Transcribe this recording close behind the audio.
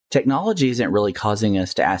Technology isn't really causing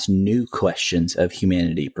us to ask new questions of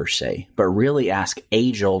humanity per se, but really ask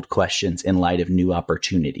age-old questions in light of new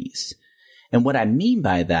opportunities. And what I mean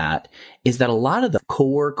by that is that a lot of the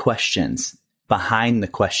core questions behind the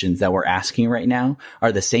questions that we're asking right now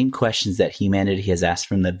are the same questions that humanity has asked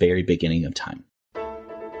from the very beginning of time.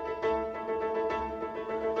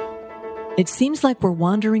 It seems like we're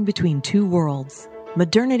wandering between two worlds.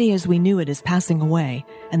 Modernity as we knew it is passing away,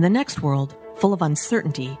 and the next world, full of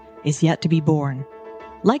uncertainty, is yet to be born.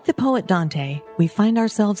 Like the poet Dante, we find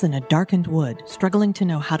ourselves in a darkened wood, struggling to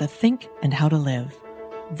know how to think and how to live.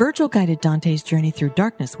 Virgil guided Dante's journey through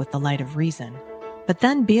darkness with the light of reason. But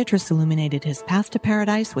then Beatrice illuminated his path to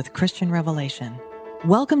paradise with Christian revelation.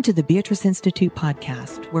 Welcome to the Beatrice Institute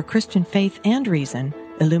podcast, where Christian faith and reason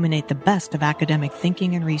illuminate the best of academic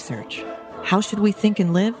thinking and research. How should we think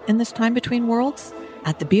and live in this time between worlds?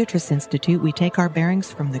 At the Beatrice Institute, we take our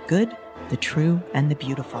bearings from the good, the true, and the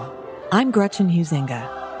beautiful. I'm Gretchen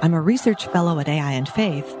Huizinga. I'm a research fellow at AI and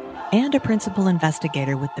Faith and a principal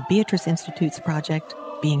investigator with the Beatrice Institute's project,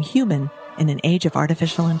 Being Human in an Age of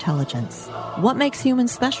Artificial Intelligence. What makes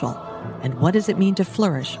humans special? And what does it mean to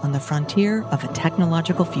flourish on the frontier of a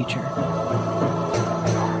technological future?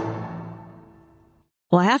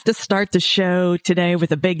 Well, I have to start the show today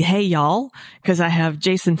with a big hey, y'all, because I have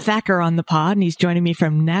Jason Thacker on the pod, and he's joining me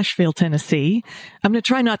from Nashville, Tennessee. I'm going to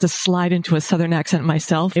try not to slide into a Southern accent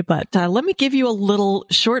myself, but let me give you a little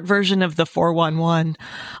short version of the 411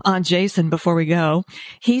 on Jason before we go.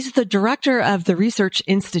 He's the director of the Research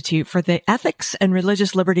Institute for the Ethics and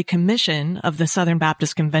Religious Liberty Commission of the Southern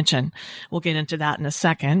Baptist Convention. We'll get into that in a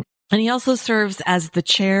second. And he also serves as the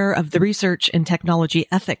chair of the Research and Technology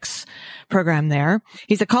Ethics program there.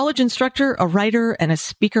 He's a college instructor, a writer, and a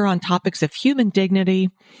speaker on topics of human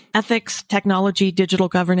dignity, ethics, technology, digital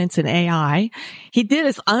governance, and AI. He did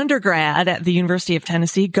his undergrad at the University of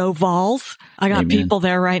Tennessee. Go Vols. I got people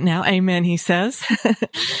there right now. Amen, he says.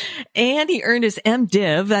 And he earned his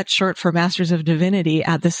MDiv, that's short for Masters of Divinity,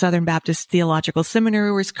 at the Southern Baptist Theological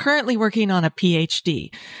Seminary, where he's currently working on a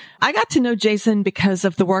PhD. I got to know Jason because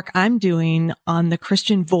of the work I'm doing on the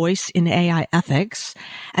Christian voice in AI ethics.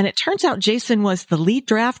 And it turns out Jason was the lead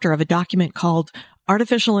drafter of a document called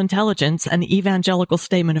Artificial Intelligence, an Evangelical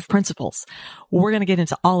Statement of Principles. We're going to get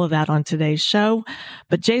into all of that on today's show.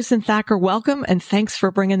 But Jason Thacker, welcome, and thanks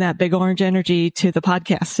for bringing that big orange energy to the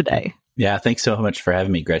podcast today. Yeah, thanks so much for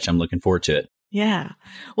having me, Gretchen. I'm looking forward to it. Yeah.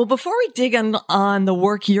 Well, before we dig on the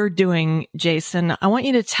work you're doing, Jason, I want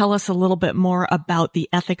you to tell us a little bit more about the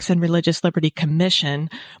Ethics and Religious Liberty Commission,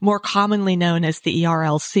 more commonly known as the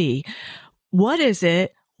ERLC. What is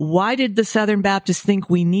it? Why did the Southern Baptists think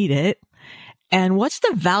we need it? And what's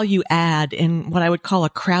the value add in what I would call a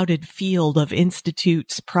crowded field of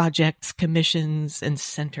institutes, projects, commissions, and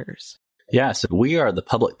centers? Yeah, so we are the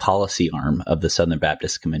public policy arm of the Southern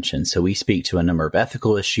Baptist Convention. So we speak to a number of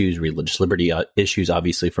ethical issues, religious liberty issues,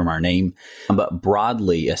 obviously from our name, but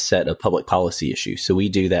broadly a set of public policy issues. So we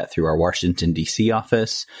do that through our Washington, D.C.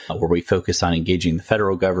 office, where we focus on engaging the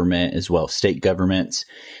federal government as well as state governments.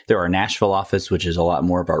 There are our Nashville office, which is a lot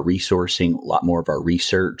more of our resourcing, a lot more of our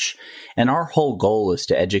research. And our whole goal is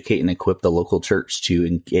to educate and equip the local church to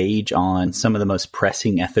engage on some of the most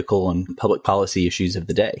pressing ethical and public policy issues of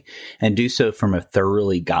the day, and do so from a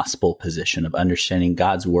thoroughly gospel position of understanding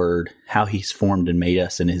God's word, how he's formed and made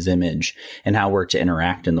us in his image, and how we're to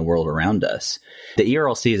interact in the world around us. The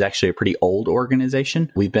ERLC is actually a pretty old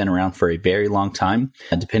organization. We've been around for a very long time.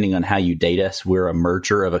 Depending on how you date us, we're a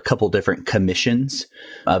merger of a couple different commissions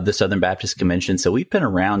of the Southern Baptist Convention. So we've been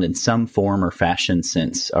around in some form or fashion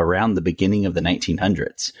since around the beginning of the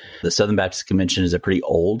 1900s. The Southern Baptist Convention is a pretty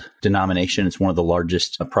old denomination. It's one of the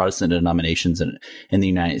largest Protestant denominations in the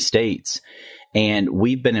United States. And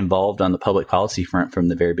we've been involved on the public policy front from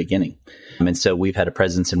the very beginning. And so we've had a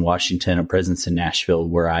presence in Washington, a presence in Nashville,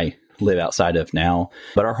 where I live outside of now.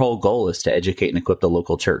 But our whole goal is to educate and equip the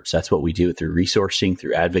local church. That's what we do through resourcing,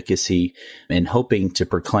 through advocacy, and hoping to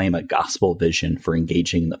proclaim a gospel vision for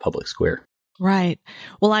engaging in the public square. Right.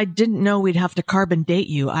 Well, I didn't know we'd have to carbon date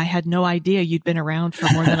you. I had no idea you'd been around for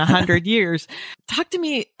more than 100 years. Talk to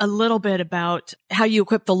me a little bit about how you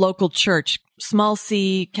equip the local church. Small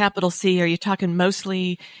c, capital C. Are you talking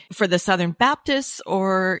mostly for the Southern Baptists,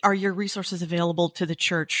 or are your resources available to the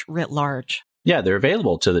church writ large? Yeah, they're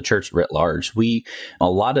available to the church writ large. A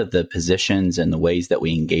lot of the positions and the ways that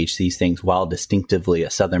we engage these things, while distinctively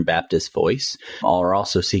a Southern Baptist voice, are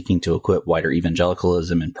also seeking to equip wider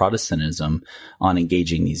evangelicalism and Protestantism on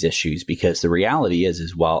engaging these issues. Because the reality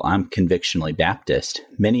is while I'm convictionally Baptist,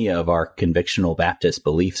 many of our convictional Baptist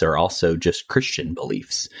beliefs are also just Christian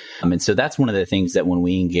beliefs. And so that's one of the things that when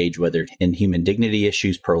we engage, whether in human dignity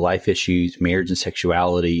issues, pro-life issues, marriage and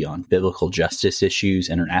sexuality, on biblical justice issues,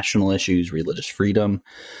 international issues, religious freedom,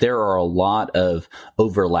 there are a lot of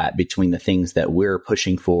overlap between the things that we're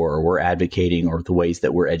pushing for or we're advocating or the ways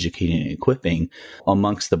that we're educating and equipping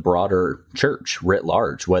amongst the broader church writ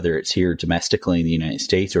large, whether it's here domestically in the United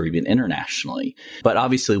States or even internationally. But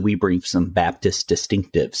obviously, we bring some Baptist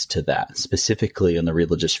distinctives to that, specifically on the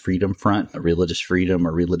religious freedom front. Religious freedom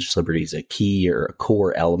or religious liberty is a key or a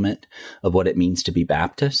core element of what it means to be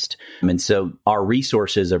Baptist. And so our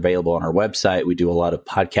resources are available on our website. We do a lot of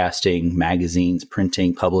podcasting, magazines,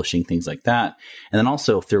 printing, publishing, things like that. And then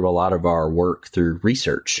also through a lot of our work through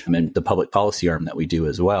research and the public policy arm that we do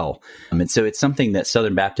as well. And so it's something that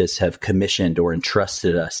Southern Baptists have commissioned or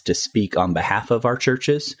entrusted us to speak on behalf of our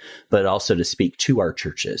churches, but also to speak to our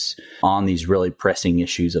churches on these really pressing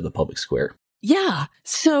issues of the public square. Yeah.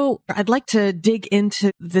 So I'd like to dig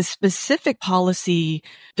into the specific policy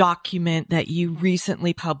document that you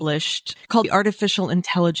recently published called Artificial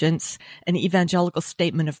Intelligence, an Evangelical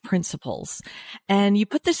Statement of Principles. And you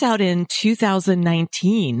put this out in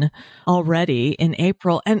 2019 already in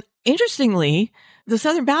April. And interestingly, the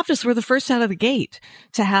Southern Baptists were the first out of the gate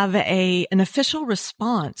to have an official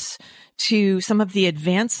response to some of the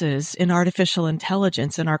advances in artificial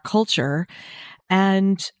intelligence in our culture.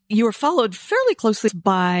 And you were followed fairly closely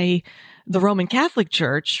by the Roman Catholic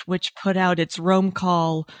Church, which put out its Rome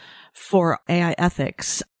Call for AI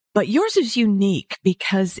ethics. But yours is unique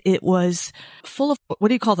because it was full of, what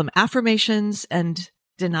do you call them? Affirmations and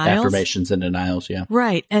denials? Affirmations and denials, yeah.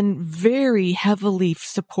 Right. And very heavily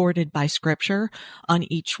supported by scripture on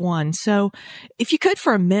each one. So if you could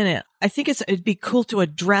for a minute, I think it'd be cool to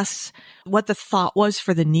address what the thought was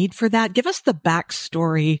for the need for that. Give us the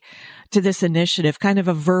backstory to this initiative, kind of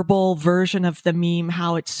a verbal version of the meme,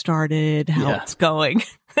 how it started, how it's going.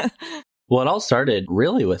 Well, it all started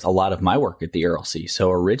really with a lot of my work at the ERLC.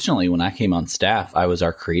 So originally, when I came on staff, I was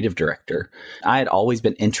our creative director. I had always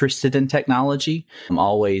been interested in technology.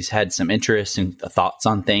 Always had some interest and thoughts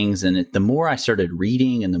on things. And the more I started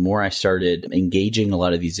reading and the more I started engaging a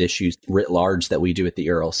lot of these issues writ large that we do at the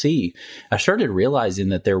ERLC, I started realizing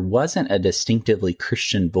that there wasn't a distinctively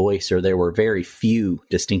Christian voice, or there were very few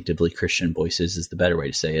distinctively Christian voices, is the better way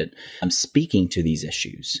to say it, speaking to these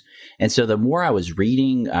issues. And so the more I was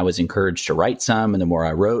reading, I was encouraged to write some, and the more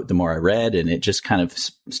I wrote, the more I read, and it just kind of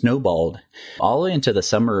snowballed all the way into the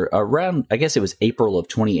summer around, I guess it was April of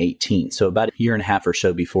 2018. So about a year and a half or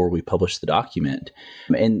so before we published the document.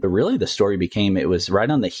 And really the story became, it was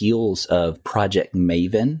right on the heels of Project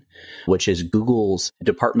Maven, which is Google's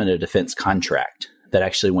Department of Defense contract that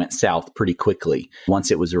actually went south pretty quickly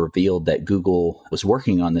once it was revealed that Google was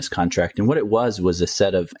working on this contract. And what it was a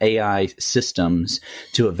set of AI systems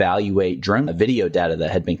to evaluate drone video data that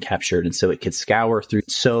had been captured. And so it could scour through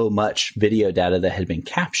so much video data that had been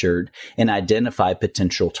captured and identify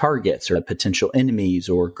potential targets or potential enemies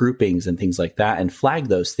or groupings and things like that, and flag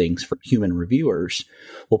those things for human reviewers.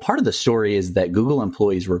 Well, part of the story is that Google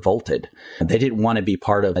employees revolted. They didn't want to be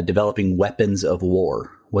part of developing weapons of war,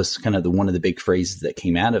 was kind of one of the big phrases that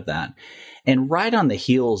came out of that. And right on the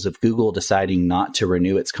heels of Google deciding not to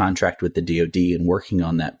renew its contract with the DoD and working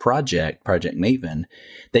on that project, Project Maven,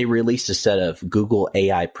 they released a set of Google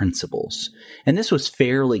AI principles. And this was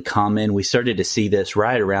fairly common. We started to see this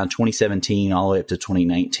right around 2017 all the way up to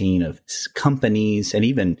 2019 of companies and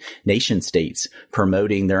even nation states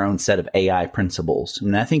promoting their own set of AI principles.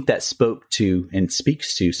 And I think that spoke to and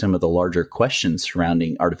speaks to some of the larger questions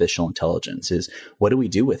surrounding artificial intelligence is, what do we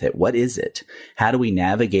do with it? What is it? How do we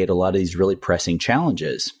navigate a lot of these really pressing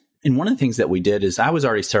challenges? And one of the things that we did is I was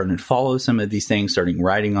already starting to follow some of these things, starting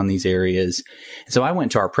writing on these areas. And so I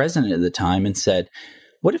went to our president at the time and said,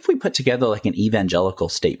 what if we put together like an evangelical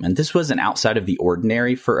statement? This wasn't outside of the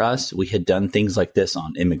ordinary for us. We had done things like this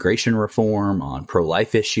on immigration reform, on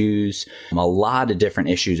pro-life issues, a lot of different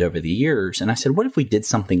issues over the years. And I said, what if we did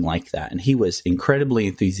something like that? And he was incredibly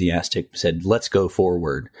enthusiastic, said, let's go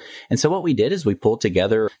forward. And so what we did is we pulled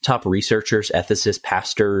together top researchers, ethicists,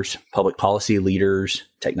 pastors, public policy leaders,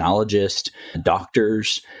 technologists,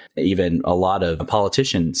 doctors, even a lot of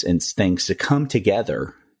politicians and things to come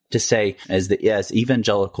together to say, as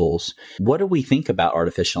evangelicals, what do we think about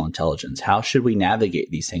artificial intelligence? How should we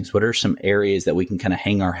navigate these things? What are some areas that we can kind of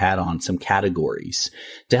hang our hat on, some categories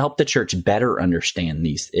to help the church better understand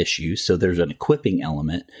these issues? So there's an equipping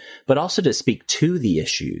element, but also to speak to the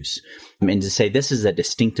issues and to say this is a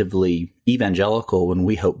distinctively evangelical and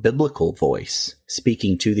we hope biblical voice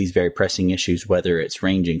speaking to these very pressing issues, whether it's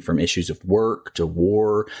ranging from issues of work to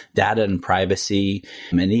war, data and privacy,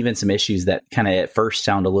 and even some issues that kind of at first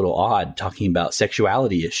sound a little odd, talking about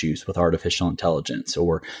sexuality issues with artificial intelligence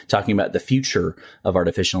or talking about the future of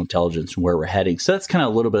artificial intelligence and where we're heading. So that's kind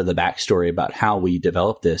of a little bit of the backstory about how we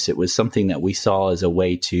developed this. It was something that we saw as a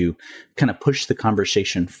way to kind of push the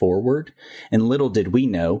conversation forward. And little did we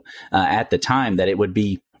know at the time that it would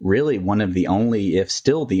be really one of the only, if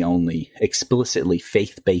still the only, explicitly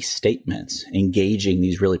faith-based statements engaging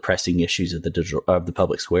these really pressing issues of the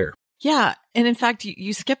public square. Yeah. And in fact,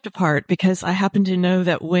 you skipped a part because I happen to know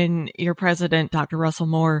that when your president, Dr. Russell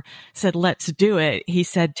Moore, said, let's do it, he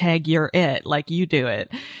said, tag, you're it, like you do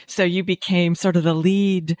it. So you became sort of the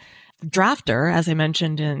lead drafter, as I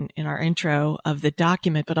mentioned in our intro, of the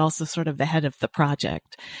document, but also sort of the head of the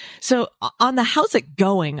project. So on the how's it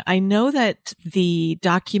going, I know that the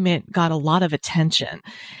document got a lot of attention.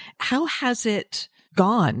 How has it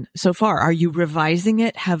gone so far? Are you revising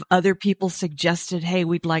it? Have other people suggested, hey,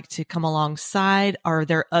 we'd like to come alongside? Are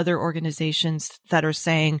there other organizations that are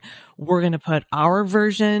saying, we're going to put our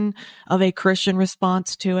version of a Christian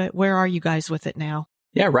response to it? Where are you guys with it now?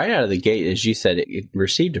 Yeah, right out of the gate, as you said, it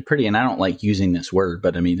received a pretty, and I don't like using this word,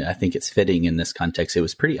 but I mean, I think it's fitting in this context. It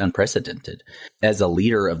was pretty unprecedented. As a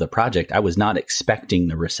leader of the project, I was not expecting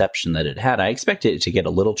the reception that it had. I expected it to get a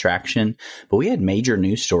little traction, but we had major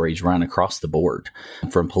news stories run across the board,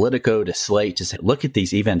 from Politico to Slate, to say, look at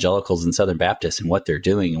these evangelicals and Southern Baptists and what they're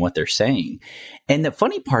doing and what they're saying. And the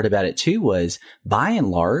funny part about it, too, was by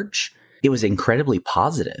and large, it was incredibly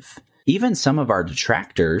positive. Even some of our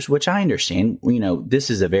detractors, which I understand, this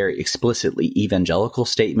is a very explicitly evangelical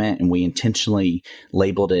statement, and we intentionally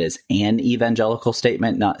labeled it as an evangelical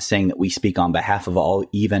statement, not saying that we speak on behalf of all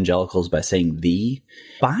evangelicals by saying the.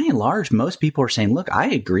 By and large, most people are saying, look, I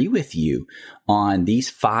agree with you on these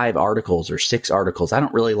 5 articles or 6 articles. I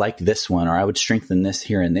don't really like this one, or I would strengthen this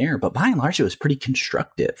here and there. But by and large, it was pretty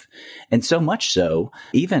constructive. And so much so,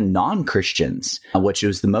 even non-Christians, which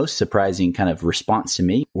was the most surprising kind of response to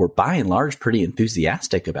me, were by and large pretty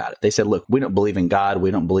enthusiastic about it. They said, look, we don't believe in God.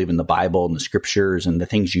 We don't believe in the Bible and the scriptures and the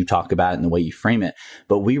things you talk about and the way you frame it.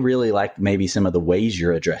 But we really like maybe some of the ways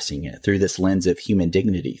you're addressing it through this lens of human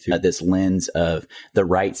dignity, through this lens of the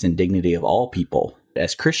rights and dignity of all people.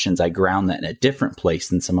 As Christians, I ground that in a different place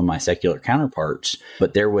than some of my secular counterparts,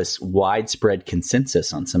 but there was widespread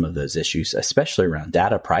consensus on some of those issues, especially around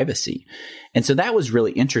data privacy. And so that was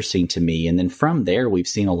really interesting to me. And then from there, we've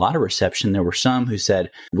seen a lot of reception. There were some who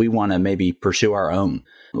said, we want to maybe pursue our own,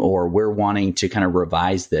 or we're wanting to kind of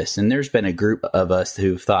revise this. And there's been a group of us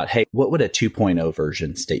who've thought, hey, what would a 2.0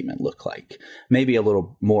 version statement look like? Maybe a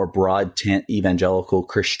little more broad tent evangelical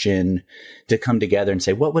Christian to come together and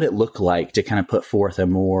say, what would it look like to kind of put forth a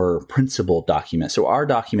more principled document? So our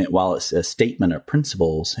document, while it's a statement of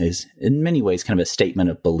principles, is in many ways kind of a statement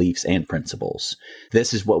of beliefs and principles.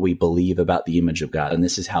 This is what we believe about the image of God, and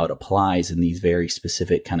this is how it applies in these very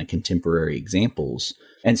specific kind of contemporary examples.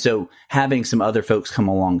 And so having some other folks come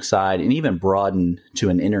alongside and even broaden to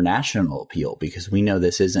an international appeal, because we know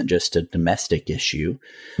this isn't just a domestic issue,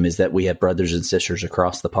 is that we have brothers and sisters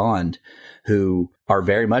across the pond who are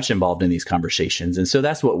very much involved in these conversations. And so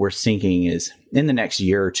that's what we're thinking is in the next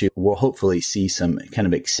year or two, we'll hopefully see some kind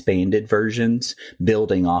of expanded versions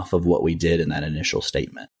building off of what we did in that initial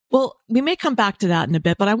statement. Well, we may come back to that in a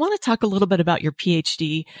bit, but I want to talk a little bit about your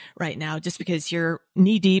PhD right now, just because you're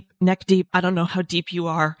knee deep, neck deep. I don't know how deep you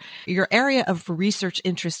are. Your area of research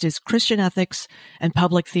interest is Christian ethics and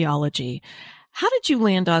public theology. How did you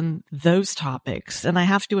land on those topics? And I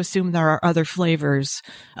have to assume there are other flavors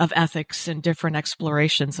of ethics and different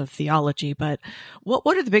explorations of theology, but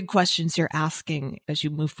what are the big questions you're asking as you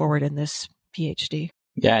move forward in this PhD?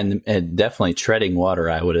 Yeah, and definitely treading water,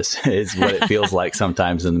 I would say, is what it feels like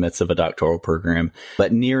sometimes in the midst of a doctoral program,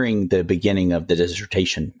 but nearing the beginning of the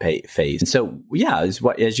dissertation phase. And so, yeah,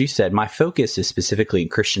 as you said, my focus is specifically in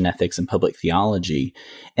Christian ethics and public theology,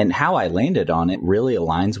 and how I landed on it really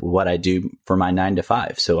aligns with what I do for my 9 to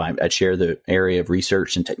 5. So I chair the area of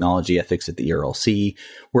research and technology ethics at the ERLC.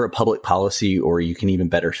 We're a public policy, or you can even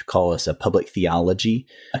better call us a public theology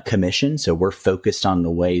commission. So we're focused on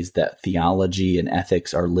the ways that theology and ethics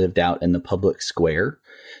ethics are lived out in the public square.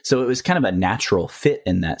 So it was kind of a natural fit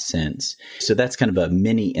in that sense. So that's kind of a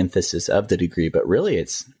mini emphasis of the degree, but really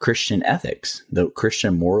it's Christian ethics, the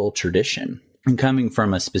Christian moral tradition. And coming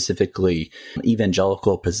from a specifically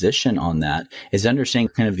evangelical position on that is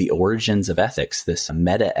understanding kind of the origins of ethics, this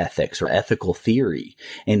meta ethics or ethical theory,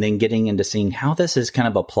 and then getting into seeing how this is kind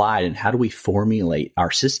of applied and how do we formulate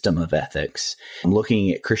our system of ethics,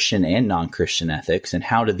 looking at Christian and non-Christian ethics and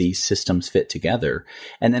how do these systems fit together?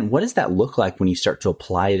 And then what does that look like when you start to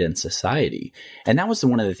apply it in society? And that was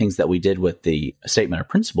one of the things that we did with the Statement of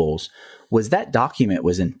Principles was that document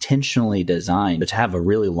was intentionally designed to have a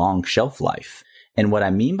really long shelf life. And what I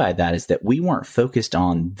mean by that is that we weren't focused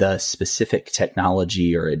on the specific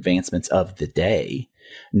technology or advancements of the day,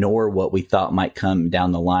 nor what we thought might come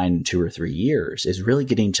down the line in 2 or 3 years, is really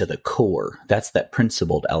getting to the core. That's that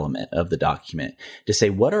principled element of the document to say,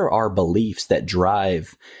 what are our beliefs that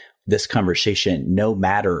drive this conversation, no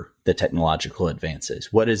matter the technological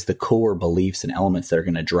advances? What is the core beliefs and elements that are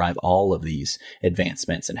going to drive all of these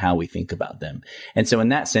advancements and how we think about them? And so in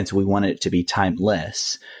that sense, we want it to be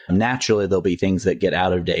timeless. Naturally, there'll be things that get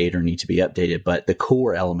out of date or need to be updated, but the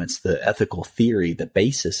core elements, the ethical theory, the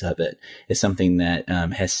basis of it is something that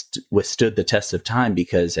has withstood the test of time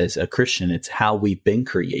because as a Christian, it's how we've been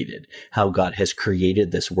created, how God has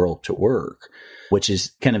created this world to work, which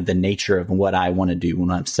is kind of the nature of what I want to do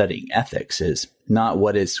when I'm studying ethics is not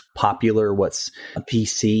what is popular, what's a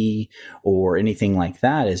PC or anything like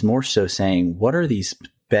that, is more so saying, what are these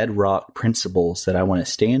bedrock principles that I want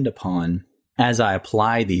to stand upon as I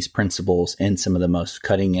apply these principles in some of the most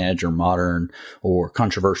cutting edge or modern or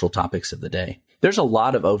controversial topics of the day? There's a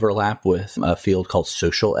lot of overlap with a field called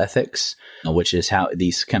social ethics, which is how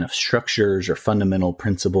these kind of structures or fundamental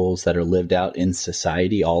principles that are lived out in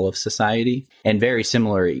society, all of society. And very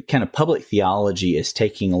similar, kind of public theology is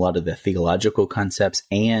taking a lot of the theological concepts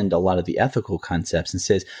and a lot of the ethical concepts and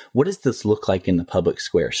says, what does this look like in the public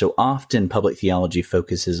square? So often public theology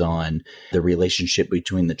focuses on the relationship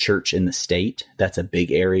between the church and the state. That's a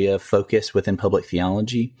big area of focus within public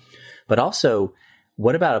theology. But also,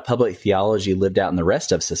 what about a public theology lived out in the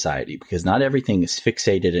rest of society? Because not everything is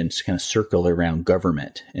fixated and kind of circled around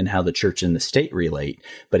government and how the church and the state relate.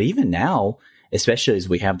 But even now, especially as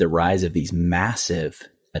we have the rise of these massive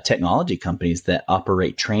technology companies that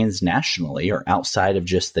operate transnationally or outside of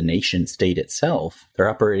just the nation state itself, they're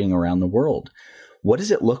operating around the world. What does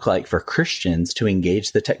it look like for Christians to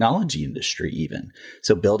engage the technology industry even?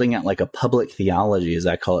 So building out like a public theology, as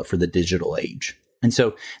I call it, for the digital age. And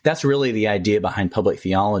so that's really the idea behind public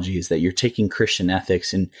theology is that you're taking Christian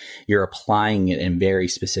ethics and you're applying it in very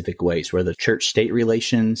specific ways, where the church-state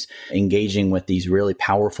relations, engaging with these really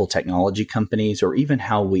powerful technology companies, or even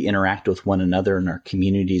how we interact with one another in our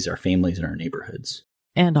communities, our families, and our neighborhoods.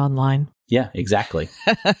 And online. Yeah, exactly.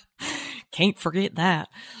 Can't forget that.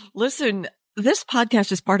 Listen, this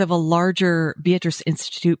podcast is part of a larger Beatrice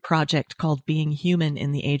Institute project called Being Human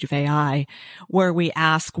in the Age of AI, where we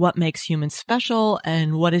ask what makes humans special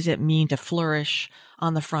and what does it mean to flourish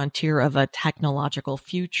on the frontier of a technological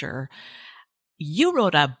future. You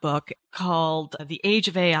wrote a book called The Age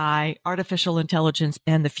of AI, Artificial Intelligence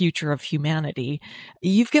and the Future of Humanity.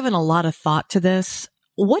 You've given a lot of thought to this.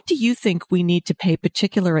 What do you think we need to pay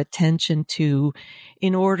particular attention to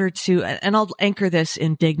in order to, and I'll anchor this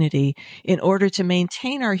in dignity, in order to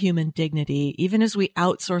maintain our human dignity, even as we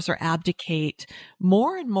outsource or abdicate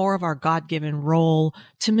more and more of our God-given role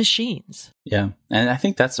to machines? Yeah. And I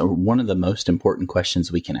think that's one of the most important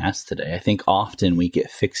questions we can ask today. I think often we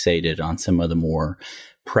get fixated on some of the more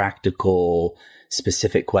practical,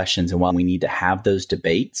 specific questions. And while we need to have those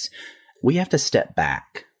debates, we have to step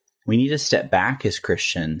back. We need to step back as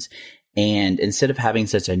Christians, and instead of having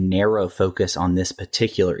such a narrow focus on this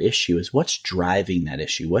particular issue, is what's driving that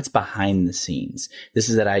issue? What's behind the scenes? This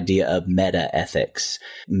is that idea of meta ethics.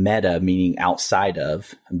 Meta meaning outside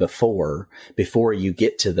of, before you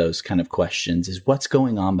get to those kind of questions, is what's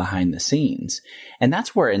going on behind the scenes. And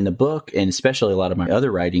that's where in the book, and especially a lot of my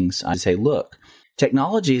other writings, I say, look,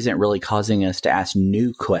 technology isn't really causing us to ask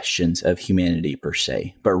new questions of humanity per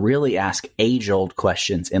se, but really ask age-old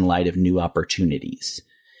questions in light of new opportunities.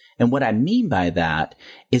 And what I mean by that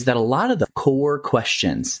is that a lot of the core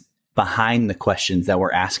questions behind the questions that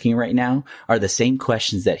we're asking right now are the same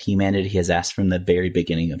questions that humanity has asked from the very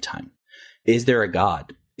beginning of time. Is there a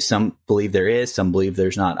God? Some believe there is, some believe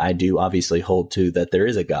there's not. I do obviously hold to that there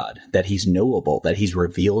is a God, that he's knowable, that he's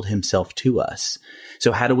revealed himself to us.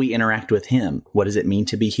 So how do we interact with him? What does it mean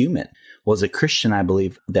to be human? Well, as a Christian, I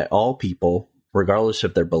believe that all people, regardless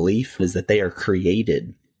of their belief, is that they are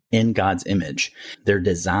created in God's image. They're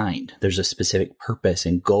designed. There's a specific purpose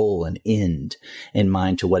and goal and end in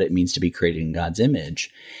mind to what it means to be created in God's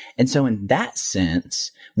image. And so in that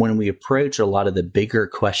sense, when we approach a lot of the bigger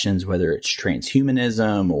questions, whether it's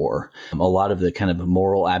transhumanism or a lot of the kind of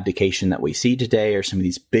moral abdication that we see today, or some of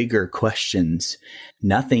these bigger questions,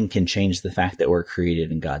 nothing can change the fact that we're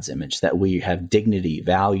created in God's image, that we have dignity,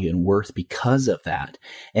 value, and worth because of that.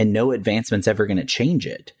 And no advancement's ever going to change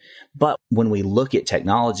it. But when we look at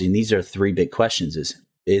technology, and these are three big questions,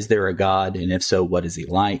 is there a God? And if so, what is he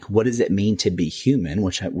like? What does it mean to be human,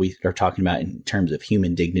 which we are talking about in terms of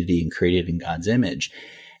human dignity and created in God's image?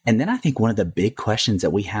 And then I think one of the big questions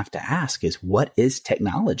that we have to ask is, what is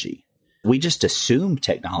technology? We just assume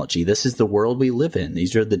technology. This is the world we live in.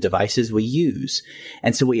 These are the devices we use.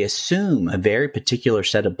 And so we assume a very particular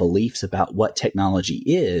set of beliefs about what technology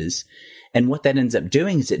is. And what that ends up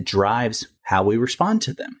doing is it drives how we respond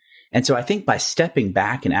to them. And so I think by stepping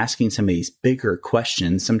back and asking some of these bigger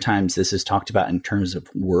questions, sometimes this is talked about in terms of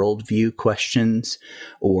worldview questions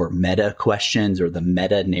or meta questions or the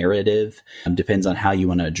meta narrative, depends on how you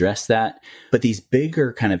want to address that. But these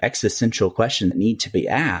bigger kind of existential questions need to be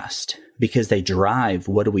asked because they drive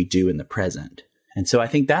what do we do in the present. And so I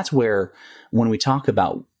think that's where, when we talk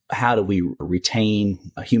about how do we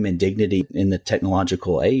retain a human dignity in the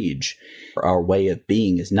technological age, our way of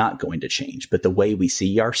being is not going to change. But the way we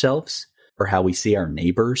see ourselves or how we see our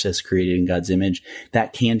neighbors as created in God's image,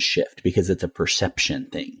 that can shift because it's a perception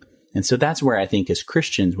thing. And so that's where I think as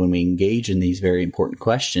Christians, when we engage in these very important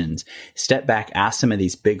questions, step back, ask some of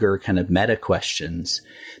these bigger kind of meta questions,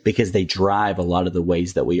 because they drive a lot of the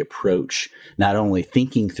ways that we approach not only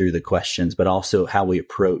thinking through the questions, but also how we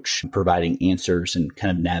approach providing answers and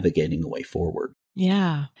kind of navigating a way forward.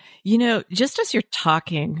 Yeah. Just as you're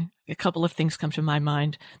talking, a couple of things come to my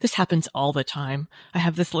mind. This happens all the time. I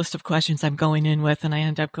have this list of questions I'm going in with, and I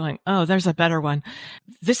end up going, oh, there's a better one.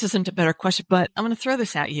 This isn't a better question, but I'm going to throw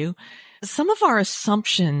this at you. Some of our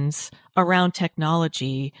assumptions around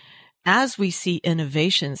technology, as we see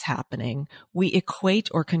innovations happening, we equate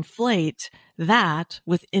or conflate that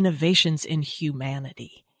with innovations in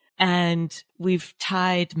humanity. And we've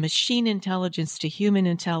tied machine intelligence to human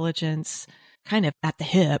intelligence kind of at the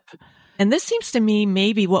hip. And this seems to me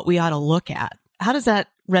maybe what we ought to look at. How does that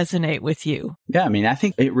resonate with you? Yeah, I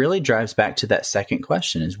think it really drives back to that second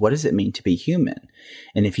question is, what does it mean to be human?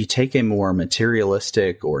 And if you take a more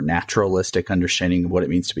materialistic or naturalistic understanding of what it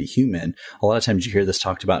means to be human, a lot of times you hear this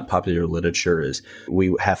talked about in popular literature is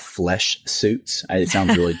we have flesh suits. It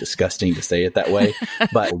sounds really disgusting to say it that way,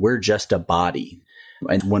 but we're just a body.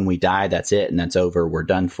 And when we die, that's it. And that's over. We're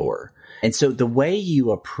done for. And so the way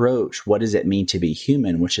you approach what does it mean to be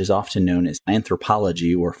human, which is often known as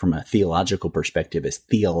anthropology, or from a theological perspective as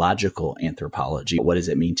theological anthropology, what does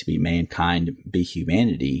it mean to be mankind, be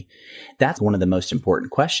humanity? That's one of the most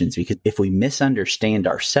important questions, because if we misunderstand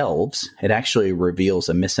ourselves, it actually reveals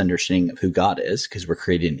a misunderstanding of who God is, because we're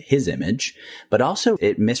created in his image, but also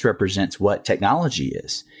it misrepresents what technology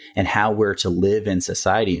is and how we're to live in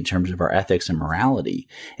society in terms of our ethics and morality.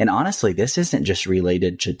 And honestly, this isn't just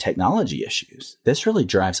related to technology issues. This really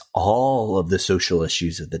drives all of the social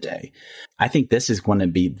issues of the day. I think this is going to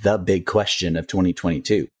be the big question of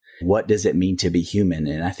 2022. What does it mean to be human?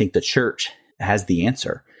 And I think the church has the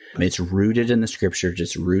answer. It's rooted in the scriptures.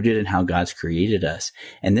 It's rooted in how God's created us.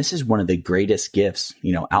 And this is one of the greatest gifts,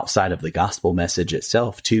 outside of the gospel message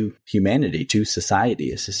itself to humanity, to society,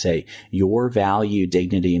 is to say your value,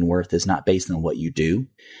 dignity, and worth is not based on what you do.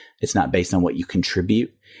 It's not based on what you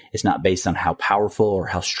contribute. It's not based on how powerful or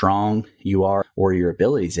how strong you are or your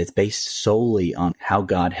abilities. It's based solely on how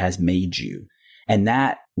God has made you. And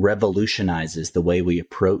that revolutionizes the way we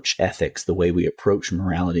approach ethics, the way we approach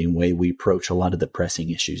morality, and the way we approach a lot of the pressing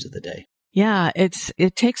issues of the day. Yeah,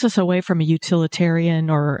 it takes us away from a utilitarian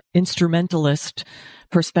or instrumentalist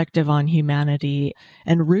perspective on humanity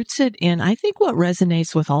and roots it in, I think, what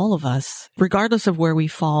resonates with all of us, regardless of where we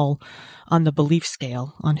fall on the belief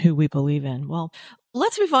scale, on who we believe in. Well,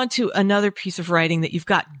 let's move on to another piece of writing that you've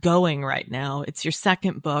got going right now. It's your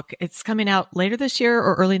second book. It's coming out later this year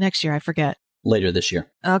or early next year. I forget. Later this year.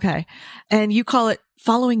 Okay. And you call it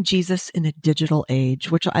Following Jesus in a Digital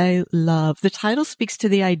Age, which I love. The title speaks to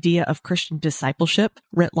the idea of Christian discipleship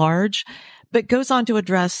writ large, but goes on to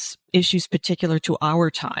address issues particular to our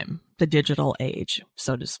time, the digital age,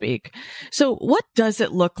 so to speak. So what does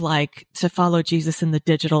it look like to follow Jesus in the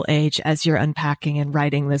digital age as you're unpacking and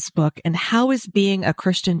writing this book? And how is being a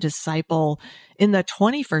Christian disciple in the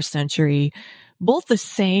 21st century both the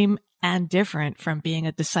same and different from being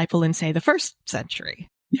a disciple in, say, the first century?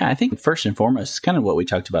 Yeah, I think first and foremost, kind of what we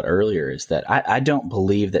talked about earlier is that I don't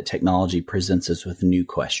believe that technology presents us with new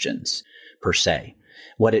questions per se.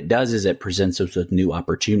 What it does is it presents us with new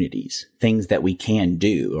opportunities, things that we can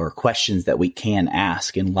do or questions that we can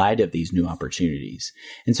ask in light of these new opportunities.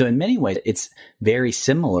 And so in many ways, it's very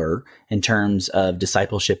similar in terms of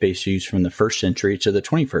discipleship issues from the first century to the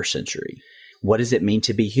 21st century. What does it mean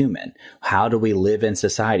to be human? How do we live in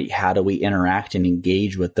society? How do we interact and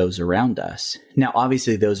engage with those around us? Now,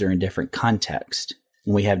 obviously, those are in different contexts.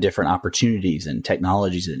 We have different opportunities and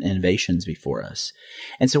technologies and innovations before us.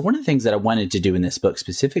 And so one of the things that I wanted to do in this book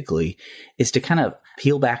specifically is to kind of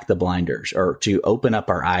peel back the blinders or to open up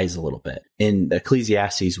our eyes a little bit. In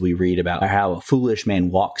Ecclesiastes, we read about how a foolish man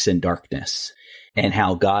walks in darkness, and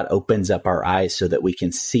how God opens up our eyes so that we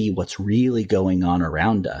can see what's really going on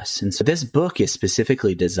around us. And so this book is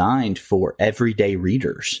specifically designed for everyday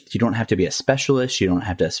readers. You don't have to be a specialist. You don't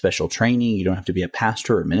have to have special training. You don't have to be a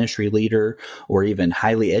pastor or ministry leader or even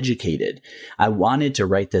highly educated. I wanted to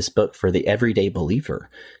write this book for the everyday believer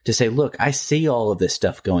to say, look, I see all of this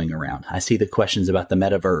stuff going around. I see the questions about the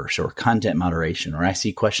metaverse or content moderation, or I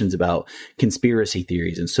see questions about conspiracy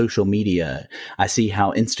theories and social media. I see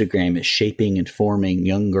how Instagram is shaping and forming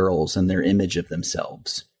young girls and their image of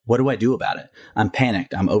themselves. What do I do about it? I'm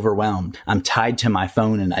panicked. I'm overwhelmed. I'm tied to my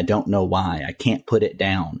phone and I don't know why. I can't put it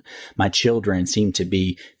down. My children seem to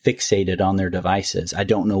be fixated on their devices. I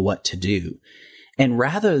don't know what to do. And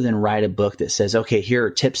rather than write a book that says, okay, here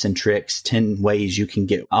are tips and tricks, 10 ways you can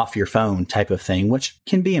get off your phone type of thing, which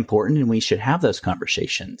can be important and we should have those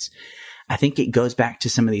conversations, I think it goes back to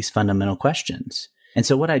some of these fundamental questions. And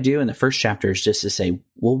so what I do in the first chapter is just to say,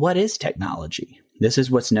 well, what is technology? This is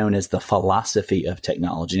what's known as the philosophy of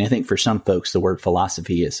technology. And I think for some folks, the word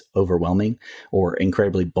philosophy is overwhelming or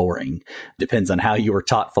incredibly boring. Depends on how you were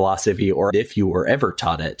taught philosophy or if you were ever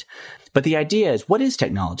taught it. But the idea is, what is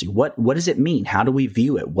technology? What does it mean? How do we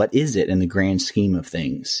view it? What is it in the grand scheme of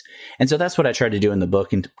things? And so that's what I tried to do in the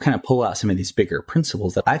book and to kind of pull out some of these bigger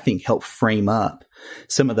principles that I think help frame up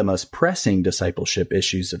some of the most pressing discipleship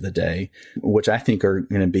issues of the day, which I think are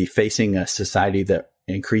going to be facing a society that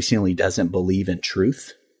increasingly doesn't believe in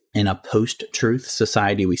truth. In a post-truth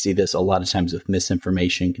society, we see this a lot of times with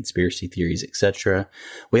misinformation, conspiracy theories, etc.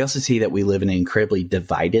 We also see that we live in an incredibly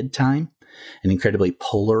divided time, an incredibly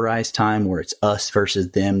polarized time where it's us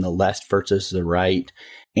versus them, the left versus the right.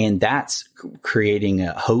 And that's creating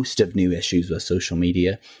a host of new issues with social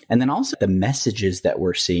media. And then also the messages that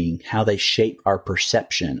we're seeing, how they shape our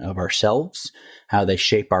perception of ourselves, how they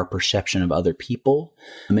shape our perception of other people.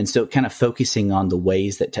 And so kind of focusing on the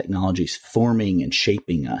ways that technology is forming and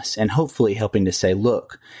shaping us and hopefully helping to say,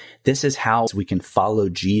 look, this is how we can follow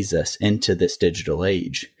Jesus into this digital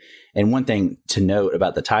age. And one thing to note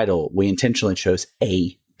about the title, we intentionally chose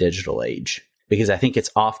a digital age, because I think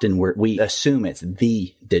it's often where we assume it's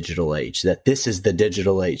the digital age, that this is the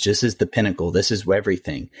digital age. This is the pinnacle. This is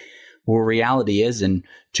everything. Well, reality is in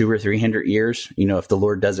 200 or 300 years, if the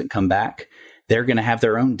Lord doesn't come back, they're going to have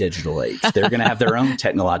their own digital age. They're going to have their own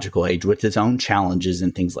technological age with its own challenges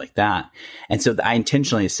and things like that. And so I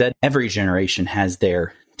intentionally said every generation has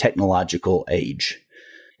their technological age.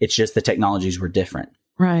 It's just the technologies were different.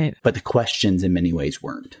 Right. But the questions in many ways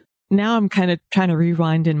weren't. Now I'm kind of trying to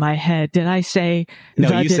rewind in my head. Did I say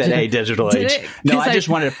No, you said a digital age. No, I just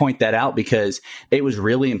wanted to point that out because it was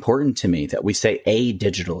really important to me that we say a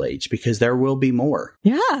digital age because there will be more.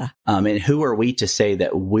 Yeah. And who are we to say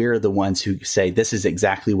that we're the ones who say this is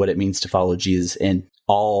exactly what it means to follow Jesus in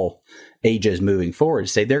all ages moving forward?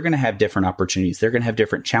 Say they're going to have different opportunities. They're going to have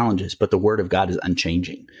different challenges, but the word of God is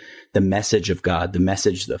unchanging. The message of God, the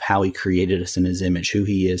message of how he created us in his image, who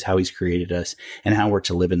he is, how he's created us, and how we're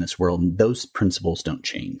to live in this world. Those principles don't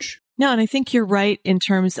change. No, and I think you're right in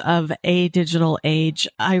terms of a digital age.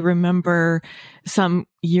 I remember some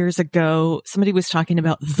years ago, somebody was talking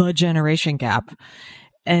about the generation gap.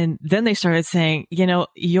 And then they started saying,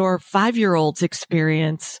 your 5-year-old's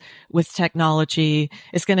experience with technology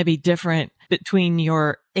is going to be different between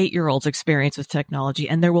your 8-year-old's experience with technology,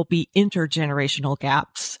 and there will be intergenerational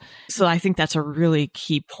gaps. So I think that's a really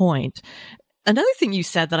key point. Another thing you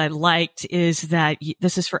said that I liked is that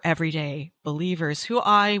this is for everyday believers, who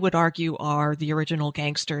I would argue are the original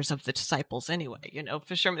gangsters of the disciples anyway.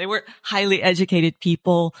 For sure, they were highly educated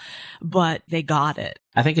people, but they got it.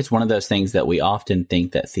 I think it's one of those things that we often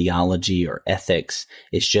think that theology or ethics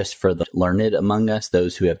is just for the learned among us,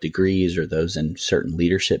 those who have degrees or those in certain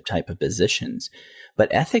leadership type of positions.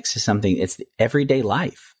 But ethics is something, it's the everyday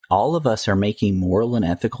life. All of us are making moral and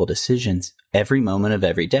ethical decisions every moment of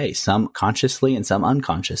every day, some consciously and some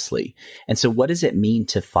unconsciously. And so what does it mean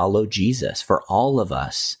to follow Jesus for all of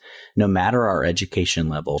us, no matter our education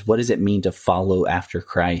levels? What does it mean to follow after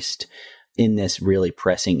Christ in this really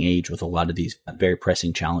pressing age with a lot of these very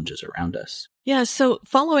pressing challenges around us? Yeah. So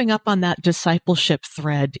following up on that discipleship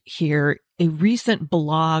thread here, a recent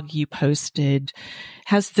blog you posted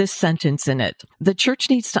has this sentence in it. The church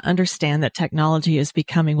needs to understand that technology is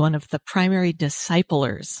becoming one of the primary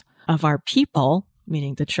disciplers of our people,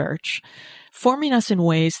 meaning the church, forming us in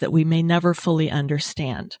ways that we may never fully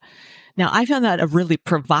understand. Now, I found that a really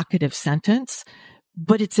provocative sentence,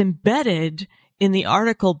 but it's embedded in the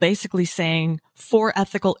article basically saying 4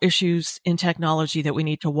 ethical issues in technology that we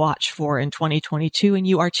need to watch for in 2022. And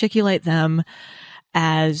you articulate them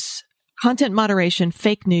as content moderation,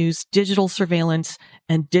 fake news, digital surveillance,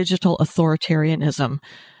 and digital authoritarianism.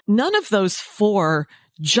 None of those 4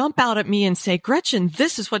 jump out at me and say, Gretchen,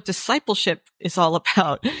 this is what discipleship is all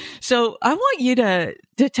about. So I want you to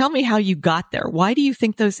tell me how you got there. Why do you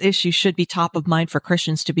think those issues should be top of mind for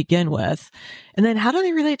Christians to begin with? And then how do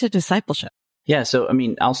they relate to discipleship? Yeah. So,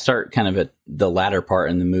 I'll start kind of at the latter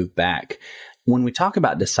part and then move back. When we talk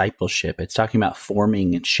about discipleship, it's talking about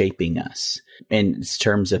forming and shaping us in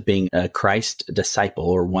terms of being a Christ disciple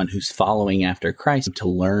or one who's following after Christ, to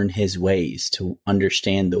learn his ways, to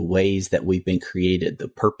understand the ways that we've been created, the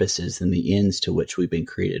purposes and the ends to which we've been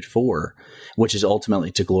created for, which is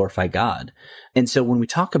ultimately to glorify God. And so when we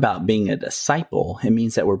talk about being a disciple, it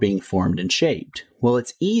means that we're being formed and shaped. Well,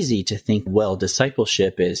 it's easy to think, well,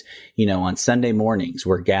 discipleship is, on Sunday mornings,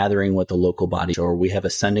 we're gathering with the local body, or we have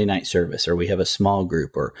a Sunday night service, or we have a small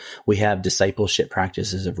group, or we have discipleship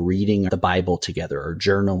practices of reading the Bible together, or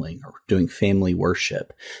journaling, or doing family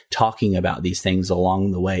worship, talking about these things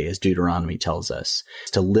along the way, as Deuteronomy tells us,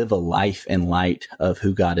 to live a life in light of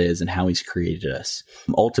who God is and how he's created us.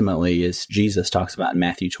 Ultimately, as Jesus talks about in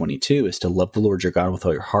Matthew 22, is to love the Lord your God with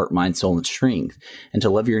all your heart, mind, soul, and strength, and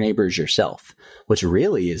to love your neighbor as yourself, which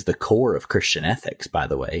really is the core of Christian ethics, by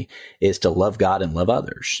the way, is to love God and love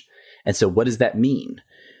others. And so what does that mean?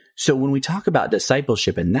 So when we talk about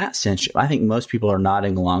discipleship in that sense, I think most people are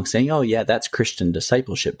nodding along saying, oh yeah, that's Christian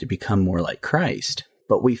discipleship, to become more like Christ.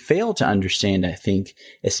 But we fail to understand, I think,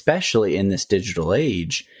 especially in this digital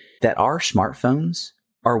age, that our smartphones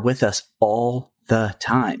are with us all the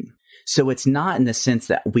time. So it's not in the sense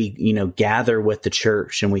that we, gather with the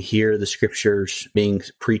church and we hear the scriptures being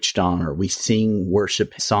preached on, or we sing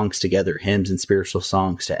worship songs together, hymns and spiritual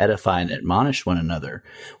songs to edify and admonish one another.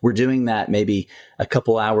 We're doing that maybe a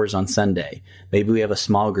couple hours on Sunday. Maybe we have a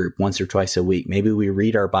small group once or twice a week. Maybe we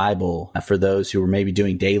read our Bible for those who are maybe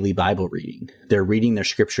doing daily Bible reading. They're reading their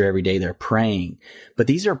scripture every day. They're praying. But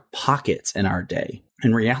these are pockets in our day.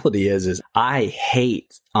 And reality is I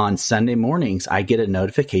hate on Sunday mornings, I get a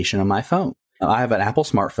notification on my phone. I have an Apple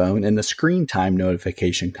smartphone and the screen time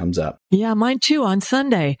notification comes up. Yeah, mine too on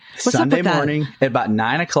Sunday. What's Sunday up with morning at about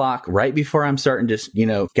 9:00, right before I'm starting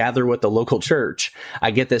to, gather with the local church, I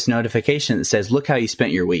get this notification that says, look how you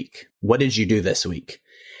spent your week. What did you do this week?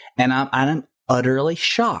 And I'm utterly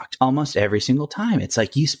shocked almost every single time. It's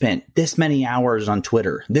like, you spent this many hours on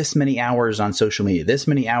Twitter, this many hours on social media, this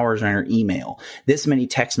many hours on your email, this many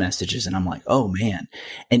text messages. And I'm like, oh man.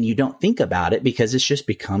 And you don't think about it because it's just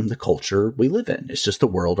become the culture we live in. It's just the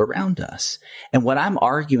world around us. And what I'm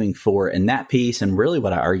arguing for in that piece, and really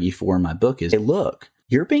what I argue for in my book, is, hey, look,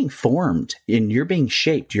 you're being formed and you're being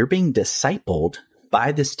shaped. You're being discipled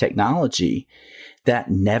by this technology that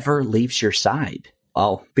never leaves your side.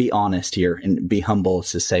 I'll be honest here and be humble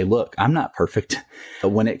to say, look, I'm not perfect.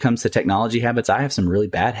 But when it comes to technology habits, I have some really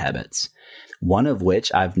bad habits. One of which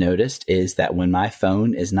I've noticed is that when my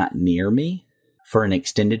phone is not near me for an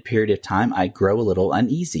extended period of time, I grow a little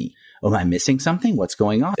uneasy. Oh, am I missing something? What's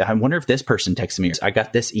going on? I wonder if this person texted me, or I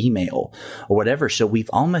got this email or whatever. So we've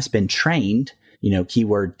almost been trained,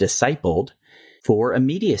 keyword discipled, for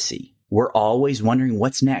immediacy. We're always wondering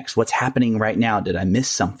what's next, what's happening right now. Did I miss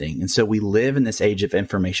something? And so we live in this age of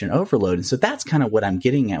information overload. And so that's kind of what I'm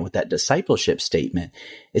getting at with that discipleship statement,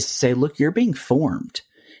 is to say, look, you're being formed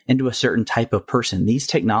into a certain type of person. These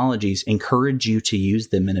technologies encourage you to use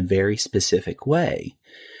them in a very specific way.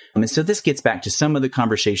 And so this gets back to some of the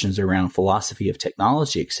conversations around philosophy of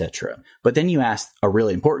technology, etc. But then you ask a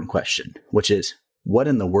really important question, which is, what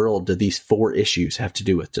in the world do these 4 issues have to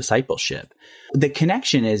do with discipleship? The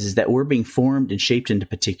connection is that we're being formed and shaped into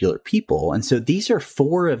particular people. And so these are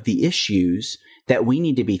 4 of the issues that we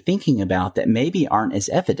need to be thinking about that maybe aren't as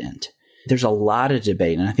evident. There's a lot of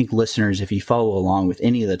debate. And I think listeners, if you follow along with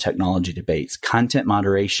any of the technology debates, content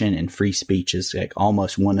moderation and free speech is like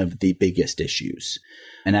almost one of the biggest issues.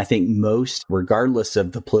 And I think most, regardless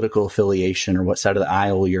of the political affiliation or what side of the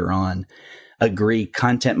aisle you're on, agree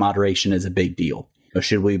content moderation is a big deal.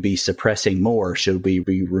 Should we be suppressing more? Should we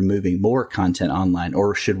be removing more content online,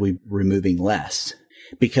 or should we be removing less?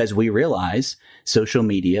 Because we realize social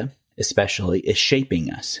media, especially, is shaping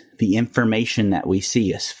us. The information that we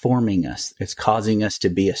see is forming us. It's causing us to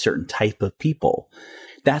be a certain type of people.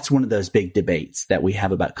 That's one of those big debates that we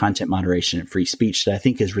have about content moderation and free speech that I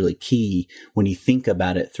think is really key when you think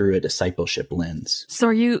about it through a discipleship lens. So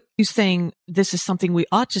are you saying this is something we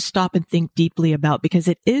ought to stop and think deeply about because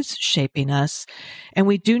it is shaping us, and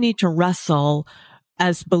we do need to wrestle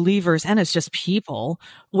as believers and as just people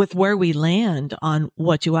with where we land on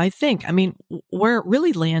what do I think? I mean, where it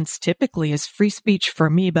really lands typically is free speech for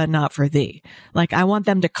me, but not for thee. Like, I want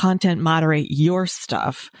them to content moderate your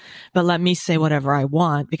stuff, but let me say whatever I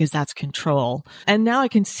want because that's control. And now I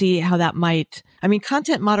can see how that might,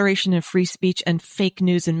 content moderation and free speech and fake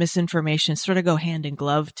news and misinformation sort of go hand in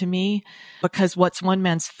glove to me, because what's one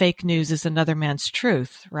man's fake news is another man's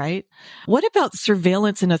truth, right? What about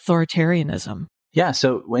surveillance and authoritarianism? Yeah.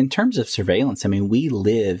 So in terms of surveillance, we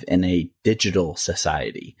live in a digital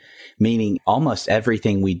society, meaning almost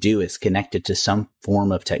everything we do is connected to some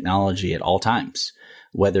form of technology at all times,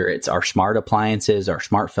 whether it's our smart appliances, our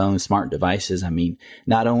smartphones, smart devices.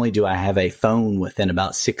 Not only do I have a phone within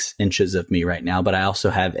about 6 inches of me right now, but I also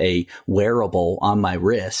have a wearable on my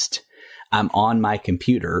wrist. I'm on my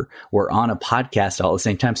computer. We're on a podcast all at the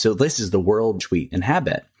same time. So this is the world we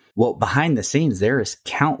inhabit. Well, behind the scenes, there is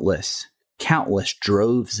countless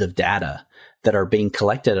droves of data that are being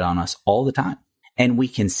collected on us all the time. And we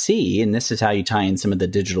can see, and this is how you tie in some of the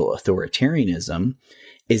digital authoritarianism,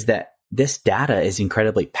 is that this data is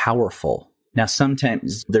incredibly powerful. Now,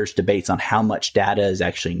 sometimes there's debates on how much data is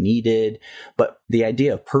actually needed, but the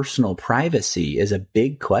idea of personal privacy is a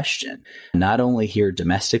big question, not only here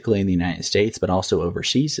domestically in the United States, but also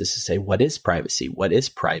overseas, is to say, what is privacy? What is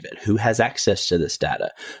private? Who has access to this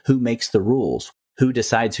data? Who makes the rules? Who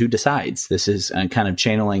decides who decides? This is kind of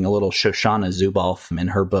channeling a little Shoshana Zuboff in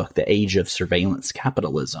her book, The Age of Surveillance